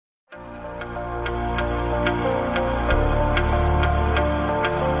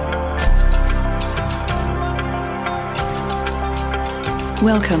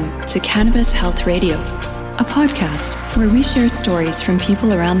Welcome to Cannabis Health Radio, a podcast where we share stories from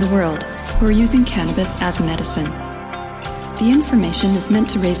people around the world who are using cannabis as medicine. The information is meant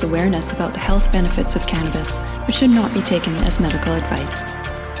to raise awareness about the health benefits of cannabis, but should not be taken as medical advice.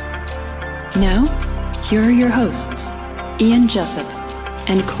 Now, here are your hosts, Ian Jessup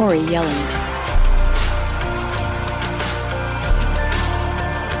and Corey Yelland.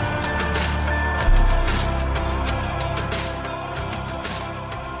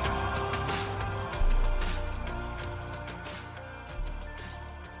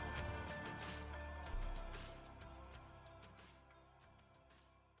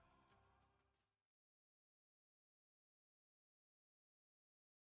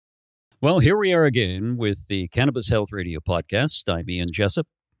 Well, here we are again with the Cannabis Health Radio podcast. I'm Ian Jessup.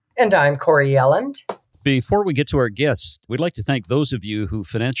 And I'm Corey Yelland. Before we get to our guests, we'd like to thank those of you who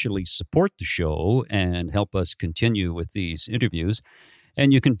financially support the show and help us continue with these interviews.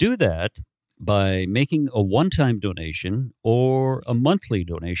 And you can do that by making a one-time donation or a monthly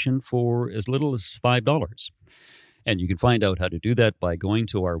donation for as little as $5. And you can find out how to do that by going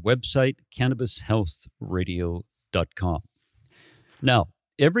to our website, cannabishealthradio.com. Now,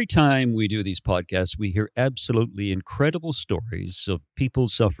 every time we do these podcasts, we hear absolutely incredible stories of people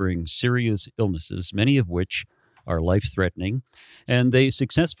suffering serious illnesses, many of which are life-threatening, and they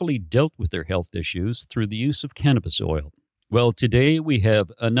successfully dealt with their health issues through the use of cannabis oil. Well, today we have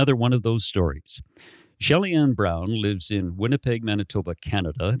another one of those stories. Shelley Brown lives in Winnipeg, Manitoba,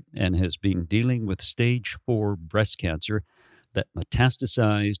 Canada, and has been dealing with stage 4 breast cancer that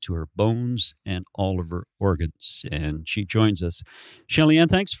metastasized to her bones and all of her organs. And she joins us. Shelley Ann,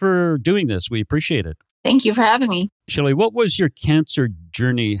 thanks for doing this. We appreciate it. Thank you for having me. Shelley, what was your cancer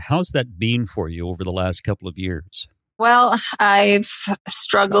journey? How's that been for you over the last couple of years? Well, I've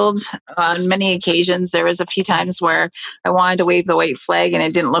struggled on many occasions. There was a few times where I wanted to wave the white flag and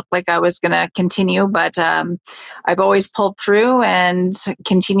it didn't look like I was going to continue, but I've always pulled through and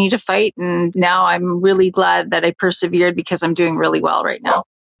continue to fight. And now I'm really glad that I persevered because I'm doing really well right now.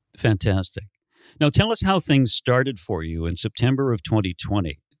 Fantastic. Now tell us how things started for you in September of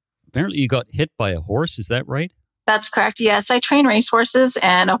 2020. Apparently you got hit by a horse, is that right? That's correct. Yes, I train racehorses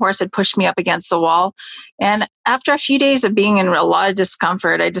and a horse had pushed me up against the wall. And after a few days of being in a lot of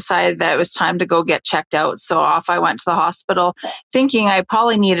discomfort, I decided that it was time to go get checked out. So off I went to the hospital thinking I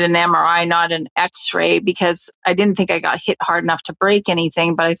probably needed an MRI, not an X-ray, because I didn't think I got hit hard enough to break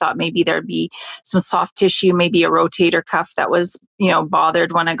anything, but I thought maybe there'd be some soft tissue, maybe a rotator cuff that was,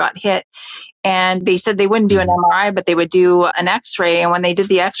 bothered when I got hit. And they said they wouldn't do an MRI, but they would do an X-ray. And when they did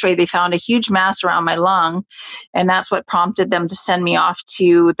the X-ray, they found a huge mass around my lung. And that's what prompted them to send me off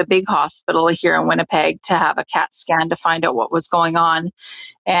to the big hospital here in Winnipeg to have a CAT scan to find out what was going on.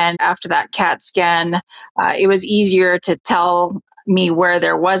 And after that CAT scan, it was easier to tell me where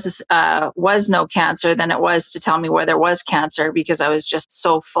there was no cancer than it was to tell me where there was cancer, because I was just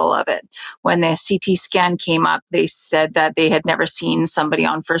so full of it. When the CT scan came up, they said that they had never seen somebody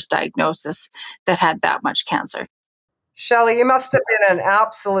on first diagnosis that had that much cancer. Shelley, you must have been an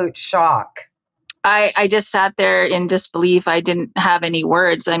absolute shock. I just sat there in disbelief. I didn't have any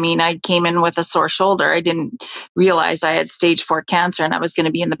words. I mean, I came in with a sore shoulder. I didn't realize I had stage 4 cancer and I was going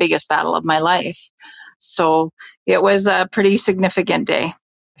to be in the biggest battle of my life. So it was a pretty significant day.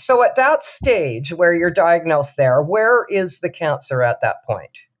 So at that stage where you're diagnosed there, where is the cancer at that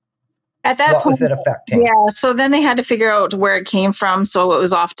point? At that what point, was it affecting? Yeah, so then they had to figure out where it came from. So it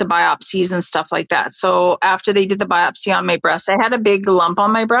was off to biopsies and stuff like that. So after they did the biopsy on my breast, I had a big lump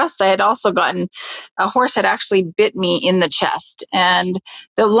on my breast. I had also gotten, a horse had actually bit me in the chest. And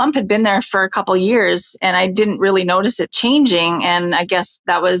the lump had been there for a couple years and I didn't really notice it changing. And I guess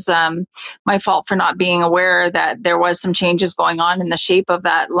that was my fault for not being aware that there was some changes going on in the shape of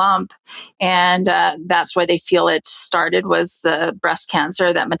that lump. And that's why they feel it started, was the breast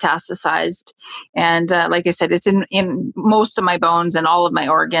cancer that metastasized. And like I said, it's in most of my bones and all of my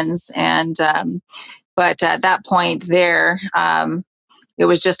organs. And but at that point there, it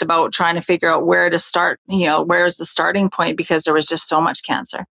was just about trying to figure out where to start, where's the starting point, because there was just so much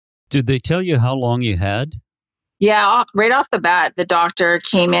cancer. Did they tell you how long you had? Yeah, right off the bat, the doctor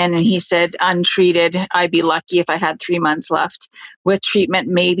came in and he said, untreated, I'd be lucky if I had 3 months left. With treatment,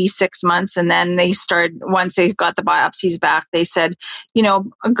 maybe 6 months. And then they started, once they got the biopsies back, they said,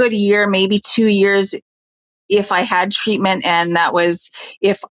 a good year, maybe 2 years if I had treatment. And that was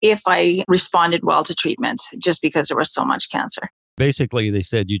if I responded well to treatment, just because there was so much cancer. Basically, they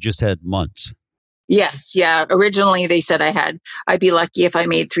said you just had months. Yes, yeah. Originally, they said I'd be lucky if I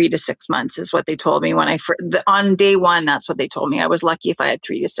made 3 to 6 months, is what they told me when on day one. That's what they told me. I was lucky if I had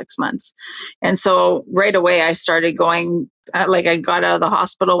 3 to 6 months, and so right away I started going. Like I got out of the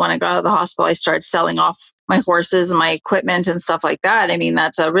hospital. When I got out of the hospital, I started selling off my horses and my equipment and stuff like that. I mean,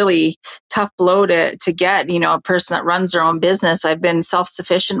 that's a really tough blow to get. You know, a person that runs their own business. I've been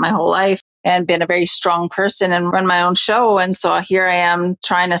self-sufficient my whole life and been a very strong person and run my own show. And so here I am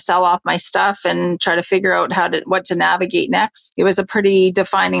trying to sell off my stuff and try to figure out what to navigate next. It was a pretty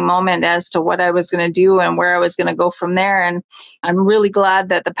defining moment as to what I was going to do and where I was going to go from there. And I'm really glad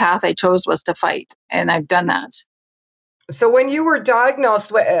that the path I chose was to fight. And I've done that. So when you were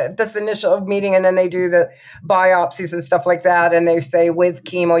diagnosed with this initial meeting, and then they do the biopsies and stuff like that, and they say with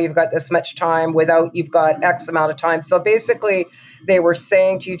chemo you've got this much time, without you've got X amount of time. So basically they were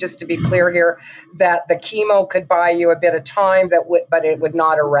saying to you, just to be clear here, that the chemo could buy you a bit of time, but it would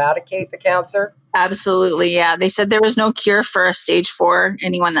not eradicate the cancer. Absolutely, yeah. They said there was no cure for a stage 4,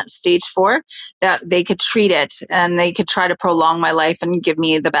 anyone that's stage 4, that they could treat it and they could try to prolong my life and give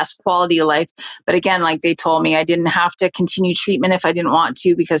me the best quality of life. But again, like they told me, I didn't have to continue treatment if I didn't want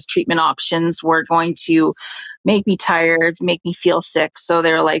to, because treatment options were going to make me tired, make me feel sick. So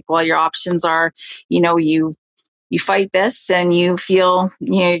they're like, well, your options are, you fight this and you feel,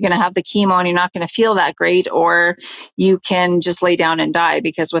 you're going to have the chemo and you're not going to feel that great, or you can just lay down and die,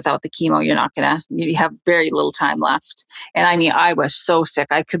 because without the chemo, you have very little time left. And I mean, I was so sick.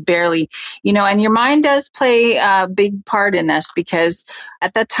 I could barely, and your mind does play a big part in this, because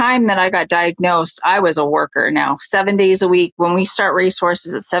at the time that I got diagnosed, I was a worker now, 7 days a week. When we start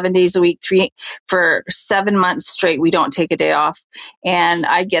racehorses, it's 7 days a week, for 7 months straight, we don't take a day off. And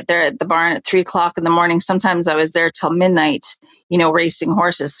I'd get there at the barn at 3:00 in the morning. Sometimes I was there till midnight, racing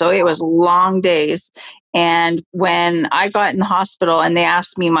horses. So it was long days. And when I got in the hospital and they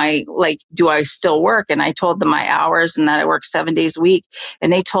asked me do I still work? And I told them my hours and that I work 7 days a week.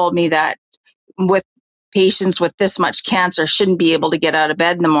 And they told me that with patients with this much cancer shouldn't be able to get out of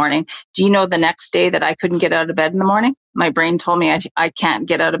bed in the morning. Do you know the next day that I couldn't get out of bed in the morning? My brain told me I can't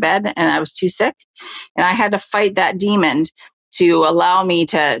get out of bed and I was too sick. And I had to fight that demon to allow me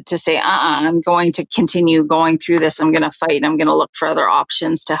to say, I'm going to continue going through this. I'm going to fight. I'm going to look for other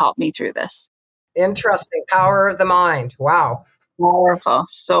options to help me through this. Interesting. Power of the mind. Wow. Powerful.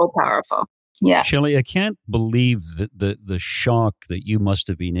 So powerful. Yeah. Shelley, I can't believe the shock that you must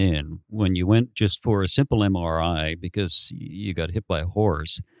have been in when you went just for a simple MRI because you got hit by a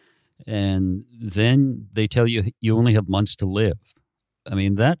horse. And then they tell you you only have months to live. I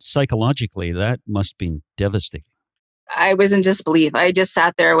mean, that psychologically, that must have been devastating. I was in disbelief. I just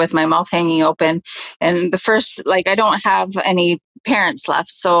sat there with my mouth hanging open. And I don't have any parents left.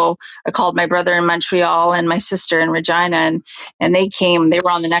 So I called my brother in Montreal and my sister in Regina, and they came. They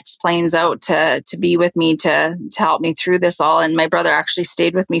were on the next planes out to be with me to help me through this all. And my brother actually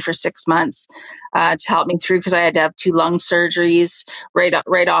stayed with me for 6 months to help me through, because I had to have 2 lung surgeries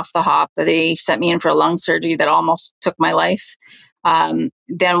right off the hop. They sent me in for a lung surgery that almost took my life.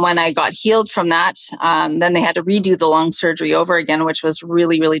 Then when I got healed from that, then they had to redo the lung surgery over again, which was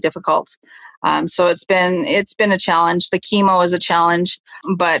really, really difficult. So it's been a challenge. The chemo is a challenge,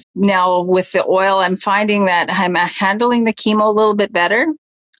 but now with the oil, I'm finding that I'm handling the chemo a little bit better,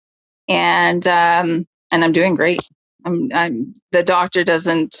 and I'm doing great. The doctor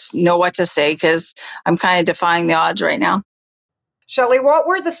doesn't know what to say, because I'm kind of defying the odds right now. Shelley, what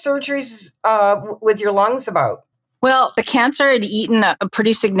were the surgeries with your lungs about? Well, the cancer had eaten a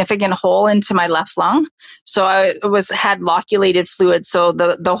pretty significant hole into my left lung. So I had loculated fluid. So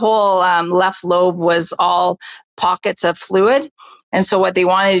the whole left lobe was all pockets of fluid. And so what they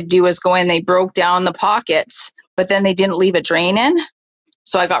wanted to do was go in, they broke down the pockets, but then they didn't leave a drain in.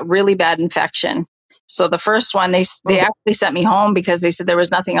 So I got really bad infection. So the first one, they actually sent me home because they said there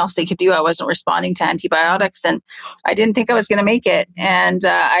was nothing else they could do. I wasn't responding to antibiotics, and I didn't think I was going to make it. And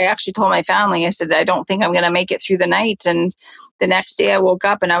I actually told my family, I said, I don't think I'm going to make it through the night. And the next day I woke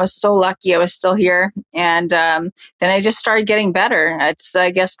up and I was so lucky I was still here. And then I just started getting better.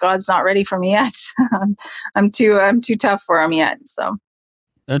 I guess God's not ready for me yet. I'm too tough for him yet. So.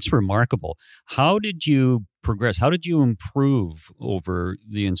 That's remarkable. How did you progress? How did you improve over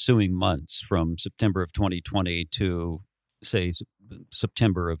the ensuing months from September of 2020 to, say,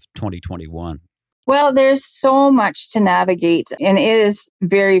 September of 2021? Well, there's so much to navigate, and it is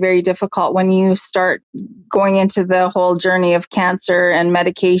very, very difficult when you start going into the whole journey of cancer and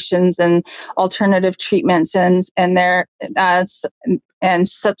medications and alternative treatments, and there and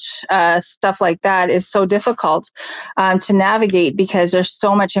such stuff like that is so difficult to navigate because there's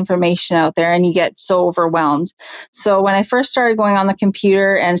so much information out there, and you get so overwhelmed. So when I first started going on the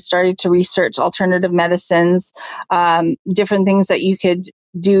computer and started to research alternative medicines, different things that you could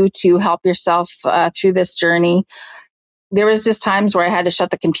do to help yourself through this journey, there was just times where I had to shut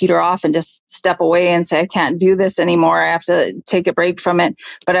the computer off and just step away and say, I can't do this anymore. I have to take a break from it.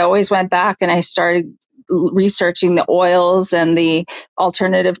 But I always went back and I started researching the oils and the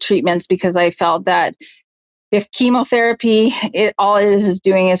alternative treatments, because I felt that if chemotherapy, all it is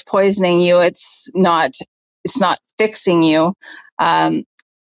doing is poisoning you, it's not fixing you.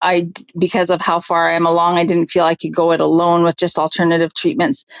 Because of how far I am along, I didn't feel I could go it alone with just alternative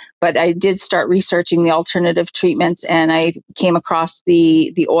treatments. But I did start researching the alternative treatments, and I came across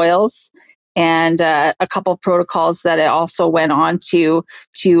the oils and a couple protocols that I also went on to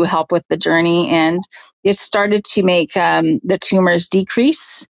help with the journey. And it started to make the tumors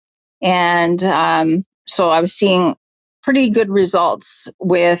decrease. And so I was seeing pretty good results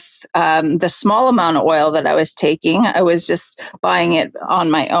with the small amount of oil that I was taking. I was just buying it on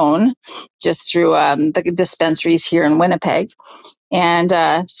my own, just through the dispensaries here in Winnipeg. And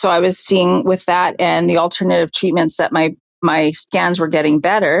so I was seeing with that and the alternative treatments that my scans were getting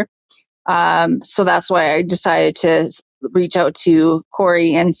better. So that's why I decided to reach out to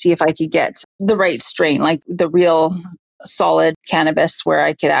Corey and see if I could get the right strain, like the real solid cannabis, where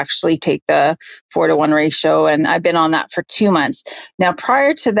I could actually take the 4-to-1 ratio. And I've been on that for 2 months. Now,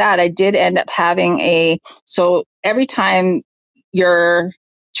 prior to that, I did end up having so every time your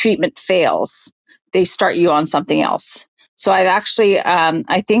treatment fails, they start you on something else. So I've actually,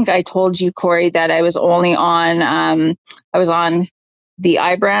 I think I told you, Corey, that I was only on, I was on the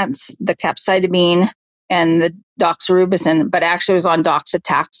Ibrance, the capecitabine, and the doxorubicin, but actually I was on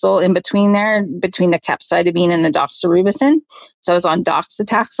doxytaxel in between the capecitabine and the doxorubicin. So I was on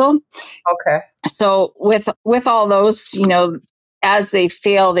doxytaxel. Okay. So with all those, as they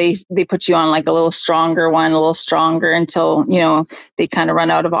fail, they put you on like a little stronger until, they kind of run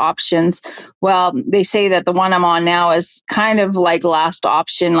out of options. Well, they say that the one I'm on now is kind of like last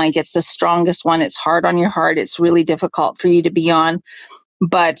option. Like, it's the strongest one. It's hard on your heart. It's really difficult for you to be on.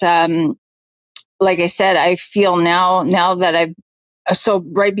 But, like I said, I feel now that so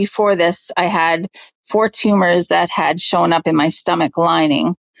right before this, I had 4 tumors that had shown up in my stomach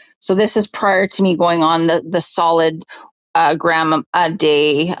lining. So this is prior to me going on the solid gram a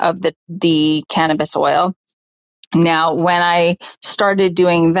day of the cannabis oil. Now, when I started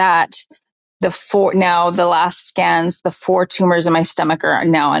doing that, the last scans, the 4 tumors in my stomach are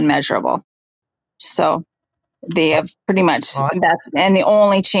now unmeasurable. So they have pretty much Awesome. that, and the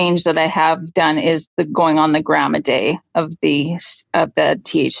only change that I have done is going on the gram a day of the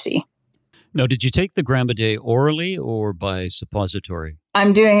THC. Now, did you take the gram a day orally or by suppository?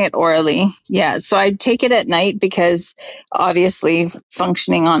 I'm doing it orally. Yeah. So I take it at night because obviously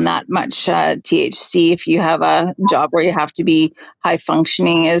functioning on that much THC, if you have a job where you have to be high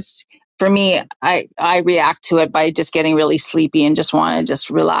functioning, is, for me, I react to it by just getting really sleepy and just want to just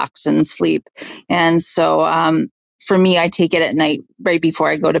relax and sleep. And so for me, I take it at night right before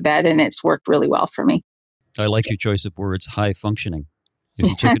I go to bed, and it's worked really well for me. I like your choice of words, high functioning. If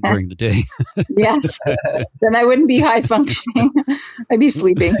you took it during the day. Yes. Then I wouldn't be high functioning. I'd be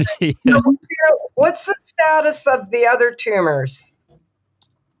sleeping. So, what's the status of the other tumors?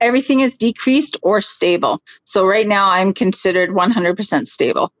 Everything is decreased or stable. So right now I'm considered 100%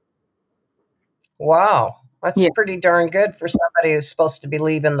 stable. Wow. That's pretty darn good for somebody who's supposed to be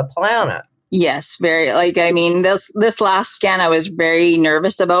leaving the planet. Yes, very. This last scan I was very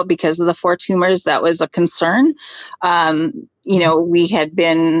nervous about because of the 4 tumors. That was a concern. We had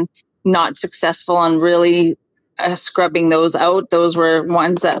been not successful in really scrubbing those out. Those were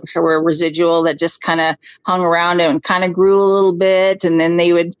ones that were residual that just kind of hung around and kind of grew a little bit, and then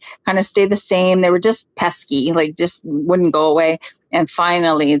they would kind of stay the same. They were just pesky, just wouldn't go away. And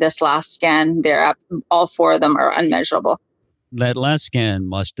finally, this last scan, they're up. All 4 of them are unmeasurable. That last scan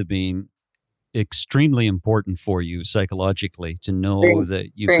must have been extremely important for you psychologically to know that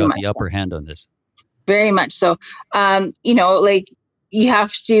you've got the upper hand on this. Very much so. You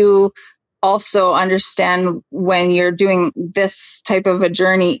have to also understand when you're doing this type of a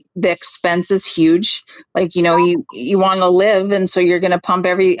journey, the expense is huge. You want to live, and so you're going to pump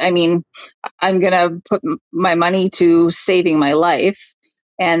I'm going to put my money to saving my life,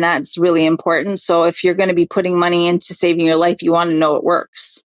 and that's really important. So if you're going to be putting money into saving your life, you want to know it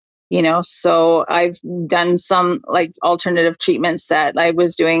works. So I've done some like alternative treatments that I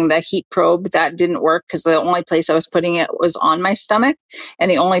was doing the heat probe. That didn't work because the only place I was putting it was on my stomach, and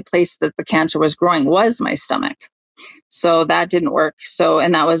the only place that the cancer was growing was my stomach. So that didn't work.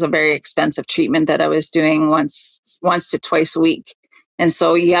 And that was a very expensive treatment that I was doing once to twice a week. And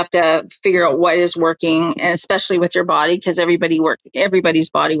so you have to figure out what is working, and especially with your body, because everybody's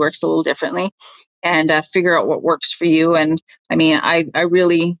body works a little differently, and figure out what works for you. And I mean, I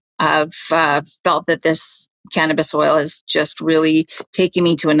really have felt that this cannabis oil is just really taking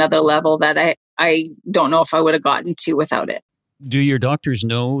me to another level that I don't know if I would have gotten to without it. Do your doctors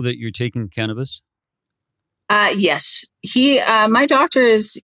know that you're taking cannabis? Yes. My doctor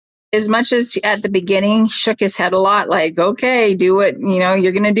is, as much as at the beginning shook his head a lot, like, okay, do what,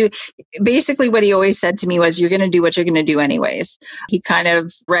 you're going to do. Basically what he always said to me was, you're going to do what you're going to do anyways. He kind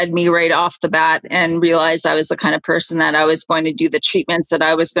of read me right off the bat and realized I was the kind of person that I was going to do the treatments that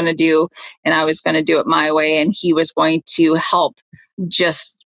I was going to do, and I was going to do it my way. And he was going to help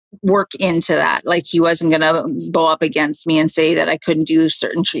just work into that. Like, he wasn't going to go up against me and say that I couldn't do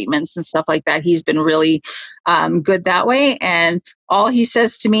certain treatments and stuff like that. He's been really good that way. And all he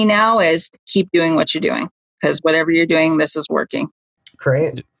says to me now is, keep doing what you're doing, because whatever you're doing, this is working.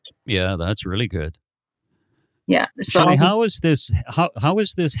 Great. Yeah, that's really good. Yeah. So Shelley, how has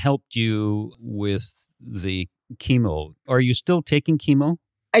this helped you with the chemo? Are you still taking chemo?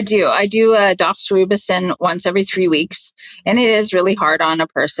 I do doxorubicin once every 3 weeks, and it is really hard on a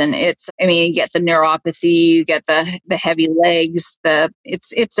person. You get the neuropathy, you get the heavy legs,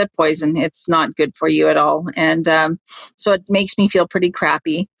 it's a poison. It's not good for you at all. And so it makes me feel pretty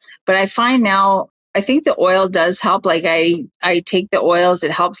crappy. But I find now, I think the oil does help. Like, I take the oils,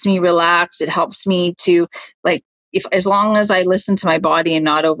 it helps me relax. It helps me to, like, as long as I listen to my body and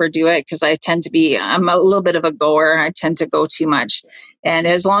not overdo it, because I'm a little bit of a goer. I tend to go too much. And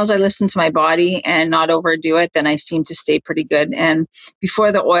as long as I listen to my body and not overdo it, then I seem to stay pretty good. And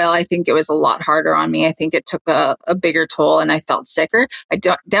before the oil, I think it was a lot harder on me. I think it took a bigger toll, and I felt sicker. I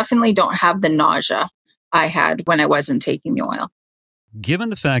definitely don't have the nausea I had when I wasn't taking the oil. Given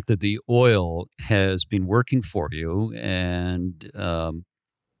the fact that the oil has been working for you, and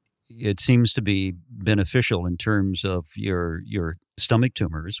it seems to be beneficial in terms of your stomach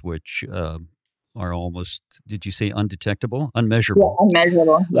tumors, which are almost, did you say undetectable? Unmeasurable. Yeah,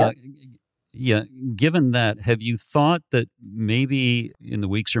 unmeasurable. Yeah. Yeah. Given that, have you thought that maybe in the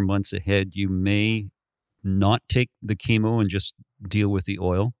weeks or months ahead, you may not take the chemo and just deal with the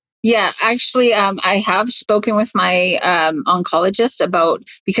oil? Yeah, actually, I have spoken with my oncologist about,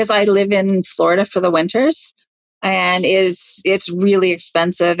 because I live in Florida for the winters, and it's really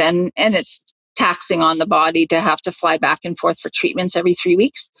expensive, and it's taxing on the body to have to fly back and forth for treatments every 3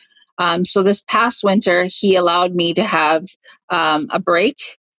 weeks. So this past winter, he allowed me to have a break.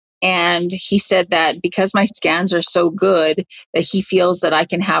 And he said that because my scans are so good, that he feels that I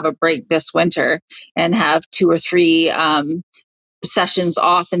can have a break this winter and have 2 or 3 sessions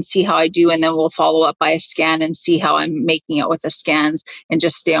off and see how I do. And then we'll follow up by a scan and see how I'm making it with the scans, and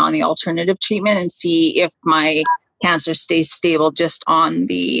just stay on the alternative treatment and see if my cancer stays stable just on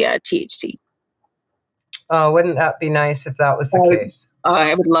the THC. Wouldn't that be nice if that was the case?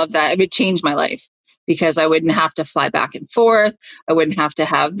 I would love that. It would change my life, because I wouldn't have to fly back and forth. I wouldn't have to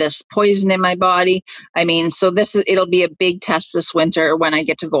have this poison in my body. I mean, so it'll be a big test this winter when I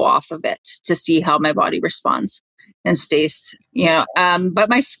get to go off of it, to see how my body responds and stays, but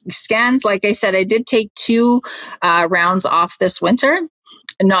my scans, like I said, I did take 2 rounds off this winter,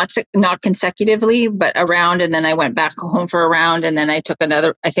 not consecutively, but a round, and then I went back home for a round, and then I took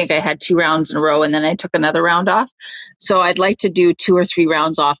another. I think I had 2 rounds in a row, and then I took another round off. So I'd like to do 2 or 3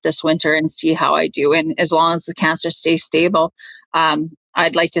 rounds off this winter and see how I do. And as long as the cancer stays stable,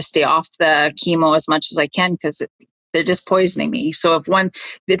 I'd like to stay off the chemo as much as I can, because they're just poisoning me. So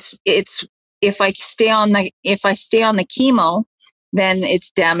if I stay on the chemo, then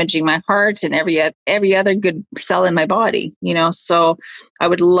it's damaging my heart and every other good cell in my body, so I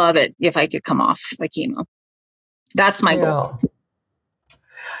would love it if I could come off the chemo. That's my goal.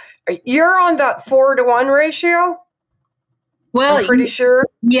 You're on that 4-to-1 ratio? Well, I'm pretty sure.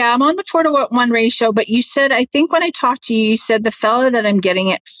 Yeah, I'm on the 4-to-1 ratio, but you said, I think when I talked to you, you said the fellow that I'm getting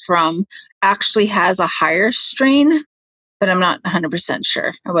it from actually has a higher strain, but I'm not 100%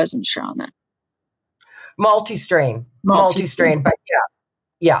 sure. I wasn't sure on that. Multi-strain, but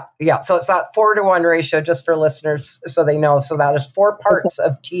yeah. So it's that 4-to-1 ratio, just for listeners so they know. So that is 4 parts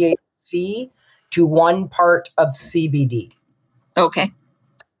of THC to 1 part of CBD. Okay.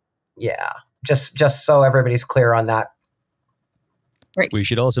 Yeah, just so everybody's clear on that. Right. We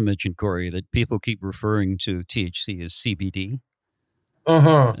should also mention, Corey, that people keep referring to THC as CBD.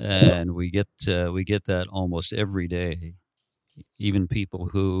 Mm-hmm. and we get that almost every day. Even people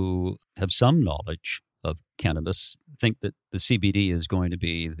who have some knowledge of cannabis think that the CBD is going to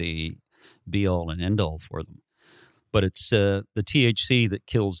be the be all and end all for them. But it's the THC that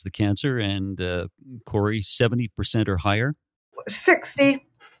kills the cancer, and Corey, 70% or higher. 60.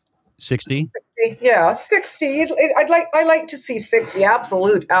 60? Yeah, 60. I like to see 60.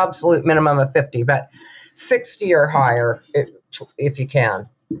 Absolute minimum of 50, but 60 or higher if you can.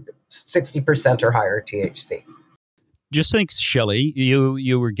 60% or higher THC. Just think, Shelley,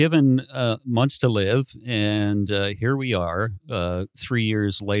 you were given months to live, and here we are 3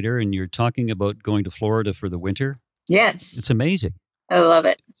 years later, and you're talking about going to Florida for the winter. Yes. It's amazing. I love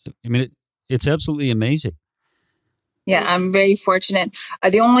it. I mean, it's absolutely amazing. Yeah, I'm very fortunate.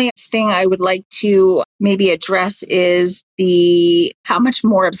 The only thing I would like to maybe address is how much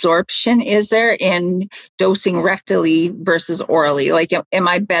more absorption is there in dosing rectally versus orally? Like, am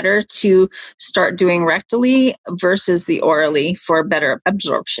I better to start doing rectally versus the orally for better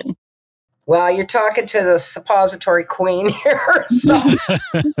absorption? Well, you're talking to the suppository queen here, so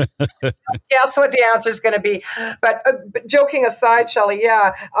guess what the answer is going to be. But joking aside, Shelley,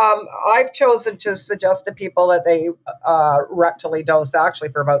 I've chosen to suggest to people that they rectally dose actually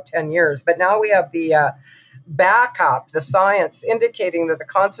for about 10 years. But now we have the backup, the science indicating that the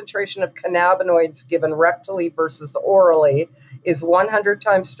concentration of cannabinoids given rectally versus orally is 100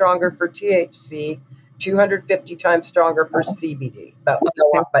 times stronger for THC, 250 times stronger for CBD, but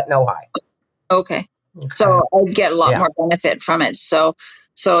no high. Okay. So I'd get a lot more benefit from it. So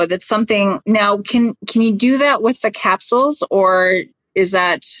that's something. Now, can you do that with the capsules, or is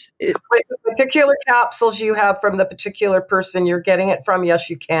that with the particular capsules you have from the particular person you're getting it from? Yes,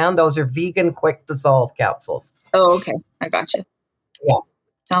 you can. Those are vegan, quick dissolve capsules. Oh, okay. I gotcha.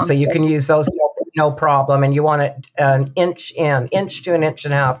 Yeah. So you can use those no problem, and you want it an inch to an inch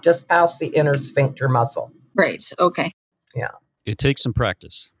and a half, just past the inner sphincter muscle. Right. Okay. Yeah. It takes some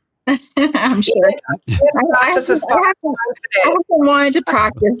practice. I'm sure. I haven't wanted to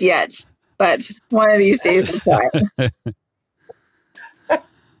practice yet, but one of these days I'll try it.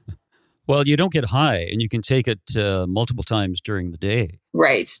 Well, you don't get high, and you can take it multiple times during the day.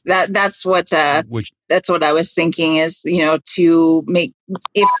 Right. That's what I was thinking is, to make,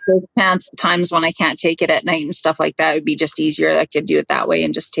 if there's times when I can't take it at night and stuff like that, it would be just easier. I could do it that way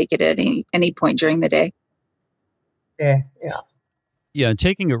and just take it at any point during the day. Yeah. Yeah,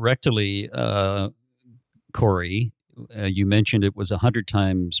 taking it rectally, Corey, you mentioned it was 100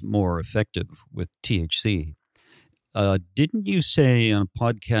 times more effective with THC. Didn't you say on a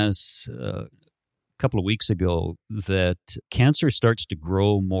podcast a couple of weeks ago that cancer starts to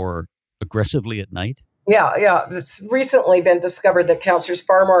grow more aggressively at night? Yeah. It's recently been discovered that cancer is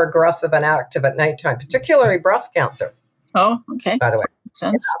far more aggressive and active at nighttime, particularly breast cancer. Oh, okay. By the way,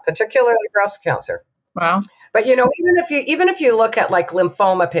 particularly breast cancer. Wow. But even if you look at like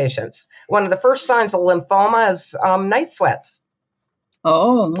lymphoma patients, one of the first signs of lymphoma is night sweats.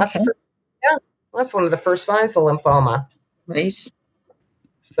 Oh, okay. That's one of the first signs of lymphoma. Right.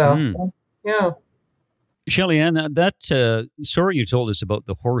 So, yeah. Shelley Ann, that story you told us about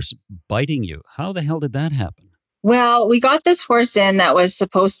the horse biting you, how the hell did that happen? Well, we got this horse in that was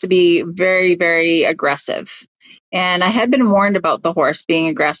supposed to be very, very aggressive. And I had been warned about the horse being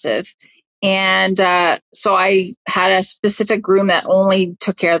aggressive. And so I had a specific groom that only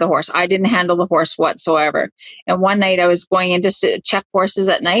took care of the horse. I didn't handle the horse whatsoever. And one night I was going in just to check horses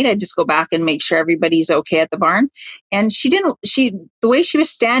at night. I just go back and make sure everybody's okay at the barn. And the way she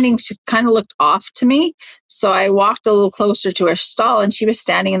was standing, she kind of looked off to me. So I walked a little closer to her stall, and she was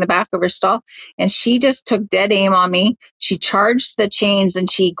standing in the back of her stall, and she just took dead aim on me. She charged the chains and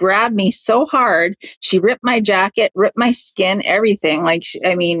she grabbed me so hard. She ripped my jacket, ripped my skin, everything.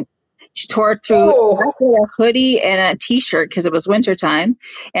 She tore through a hoodie and a t-shirt because it was wintertime,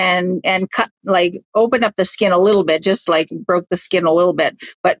 and cut, opened up the skin a little bit, just broke the skin a little bit,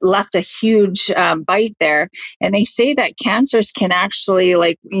 but left a huge bite there. And they say that cancers can actually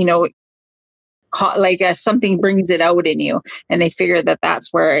something brings it out in you, and they figure that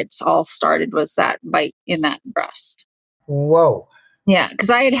that's where it's all started, was that bite in that breast. Whoa. Yeah, because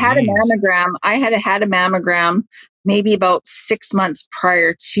I had a mammogram. I had a mammogram maybe about 6 months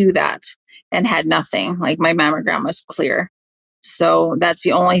prior to that and had nothing. Like, my mammogram was clear. So that's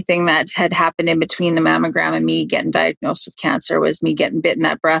the only thing that had happened in between the mammogram and me getting diagnosed with cancer, was me getting bitten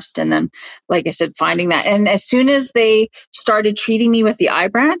that breast. And then, like I said, finding that. And as soon as they started treating me with the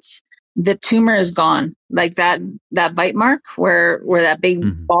Ibrance, the tumor is gone. Like that bite mark where that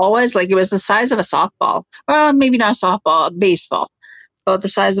big ball was, it was the size of a softball. Well, maybe not a softball, a baseball. About the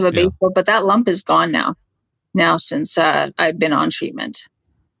size of a baseball, but that lump is gone now. now since I've been on treatment.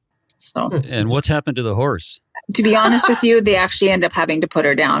 So, And what's happened to the horse? to be honest with you, they actually ended up having to put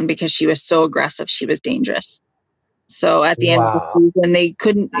her down because she was so aggressive. She was dangerous. So at the end of the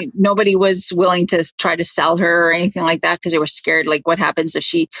season, nobody was willing to try to sell her or anything like that because they were scared. Like, what happens if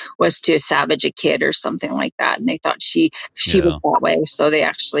she was to savage a kid or something like that? And they thought she was that way. So they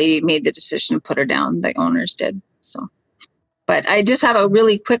actually made the decision to put her down. The owners did. So, but I just have a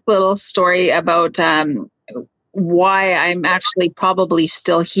really quick little story about why I'm actually probably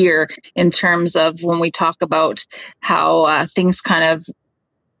still here in terms of when we talk about how things kind of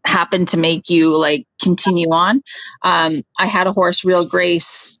happen to make you like continue on. I had a horse, Real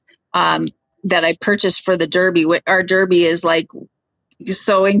Grace, that I purchased for the Derby. Our Derby is like,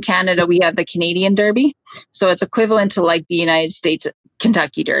 so in Canada, we have the Canadian Derby. So it's equivalent to like the United States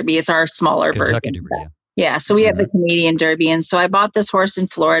Kentucky Derby. It's our smaller Kentucky version. Derby, Yeah, so we have the Canadian Derby. And so I bought this horse in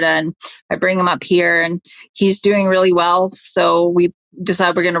Florida and I bring him up here and he's doing really well. So we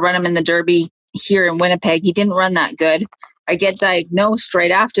decided we're going to run him in the Derby here in Winnipeg. He didn't run that good. I get diagnosed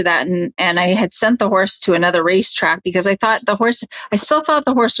right after that. And I had sent the horse to another racetrack because I still thought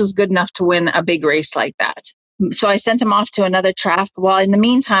the horse was good enough to win a big race like that. So I sent him off to another track. Well, in the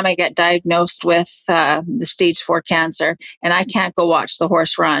meantime, I get diagnosed with the stage 4 cancer and I can't go watch the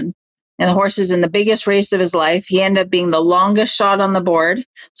horse run. And the horse is in the biggest race of his life. He ended up being the longest shot on the board.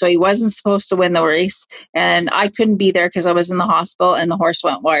 So he wasn't supposed to win the race. And I couldn't be there because I was in the hospital and the horse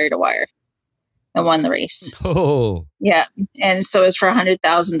went wire to wire and won the race. Oh. Yeah. And so it was for $100,000.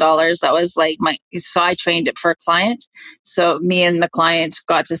 That was like so I trained it for a client. So me and the client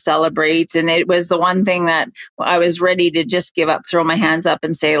got to celebrate. And it was the one thing that I was ready to just give up, throw my hands up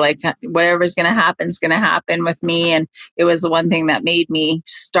and say, like, whatever's going to happen is going to happen with me. And it was the one thing that made me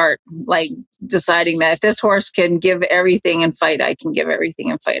start like deciding that if this horse can give everything and fight, I can give everything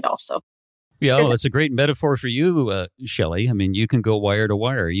and fight also. Yeah, well, that's a great metaphor for you, Shelley. I mean, you can go wire to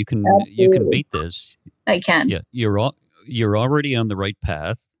wire. You can beat this. I can. Yeah, you're already on the right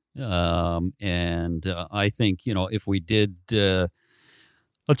path, and I think if we did,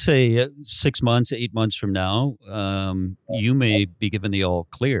 let's say 6 months, 8 months from now, you may be given the all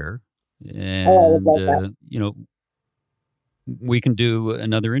clear, and we can do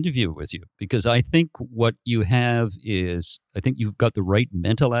another interview with you because I think what you have is you've got the right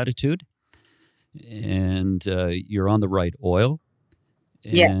mental attitude. And you're on the right oil,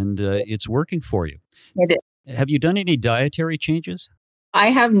 and it's working for you. It is. Have you done any dietary changes? I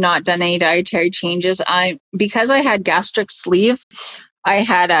have not done any dietary changes. Because I had gastric sleeve, I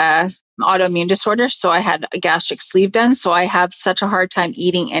had an autoimmune disorder, so I had a gastric sleeve done. So I have such a hard time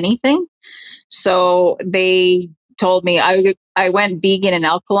eating anything. So they told me I went vegan and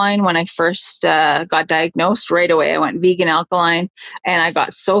alkaline when I first got diagnosed. Right away, I went vegan alkaline, and I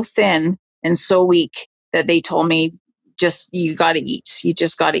got so thin and so weak that they told me, you got to eat. You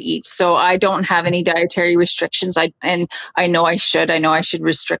just got to eat. So I don't have any dietary restrictions. I know I should. I know I should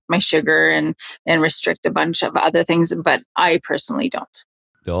restrict my sugar and restrict a bunch of other things, but I personally don't.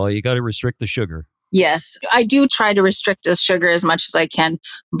 Oh, you got to restrict the sugar. Yes, I do try to restrict the sugar as much as I can.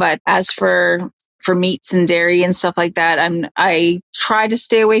 But as for meats and dairy and stuff like that, I try to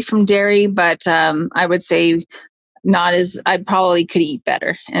stay away from dairy, but I would say I probably could eat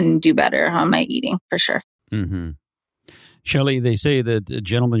better and do better on my eating for sure. Mm-hmm. Shelley, they say that a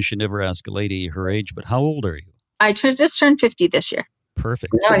gentleman should never ask a lady her age, but how old are you? I just turned 50 this year.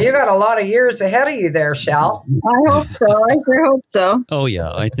 Perfect. Yeah, you got a lot of years ahead of you there, Shell. I hope so. I sure hope so. Oh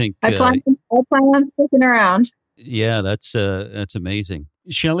yeah, I think I plan on sticking around. Yeah, that's amazing.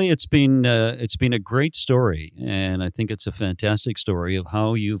 Shelley, it's been a great story, and I think it's a fantastic story of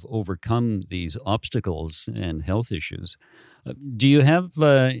how you've overcome these obstacles and health issues. Do you have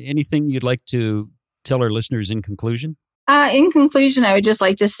anything you'd like to tell our listeners in conclusion? In conclusion, I would just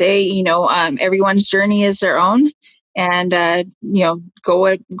like to say, everyone's journey is their own, and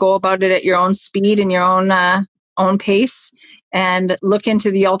go about it at your own speed and your own pace, and look into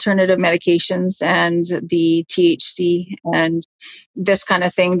the alternative medications and the THC and this kind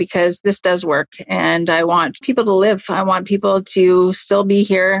of thing, because this does work. And I want people to live. I want people to still be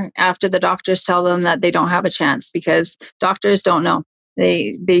here after the doctors tell them that they don't have a chance, because doctors don't know.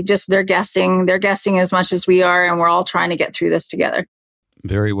 They're guessing as much as we are, and we're all trying to get through this together.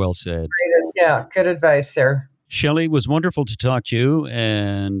 Very well said. Yeah, good advice there. Shelley, it was wonderful to talk to you,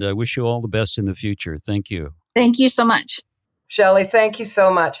 and I wish you all the best in the future. Thank you. Thank you so much. Shelley, thank you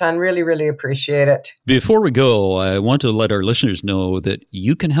so much, hon. Really, really appreciate it. Before we go, I want to let our listeners know that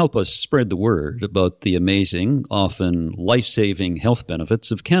you can help us spread the word about the amazing, often life-saving health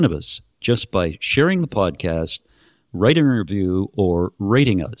benefits of cannabis just by sharing the podcast, writing a review, or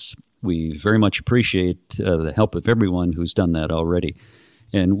rating us. We very much appreciate the help of everyone who's done that already.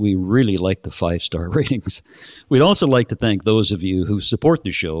 And we really like the 5-star ratings. We'd also like to thank those of you who support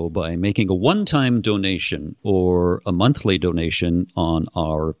the show by making a one-time donation or a monthly donation on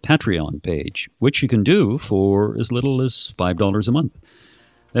our Patreon page, which you can do for as little as $5 a month.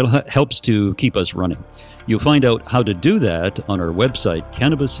 That helps to keep us running. You'll find out how to do that on our website,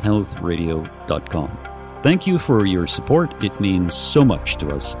 cannabishealthradio.com. Thank you for your support. It means so much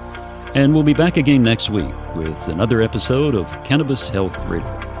to us. And we'll be back again next week with another episode of Cannabis Health Radio.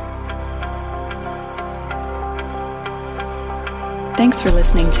 Thanks for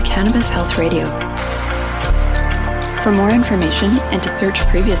listening to Cannabis Health Radio. For more information and to search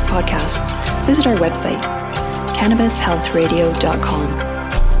previous podcasts, visit our website,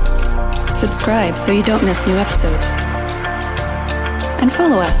 cannabishealthradio.com. Subscribe so you don't miss new episodes. And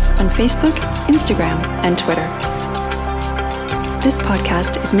follow us on Facebook, Instagram, and Twitter. This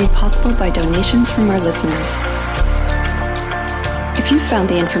podcast is made possible by donations from our listeners. If you found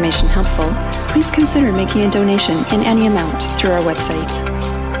the information helpful, please consider making a donation in any amount through our website.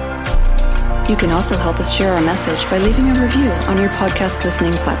 You can also help us share our message by leaving a review on your podcast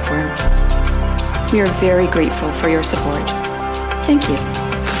listening platform. We are very grateful for your support. Thank you.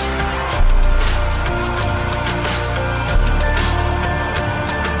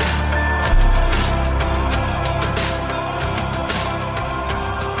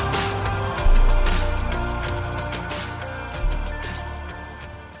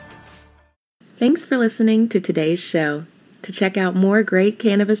 Thanks for listening to today's show. To check out more great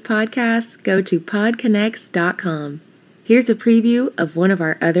cannabis podcasts, go to podconnects.com. Here's a preview of one of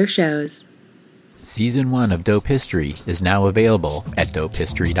our other shows. Season 1 of Dope History is now available at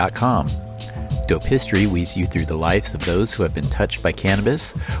dopehistory.com. Dope History weaves you through the lives of those who have been touched by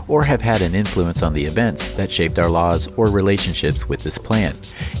cannabis or have had an influence on the events that shaped our laws or relationships with this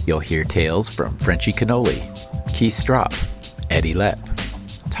plant. You'll hear tales from Frenchie Cannoli, Keith Strop, Eddie Lepp,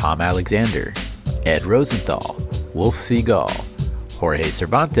 Tom Alexander, Ed Rosenthal, Wolf Seagal, Jorge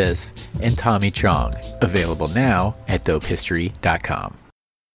Cervantes, and Tommy Chong. Available now at dopehistory.com.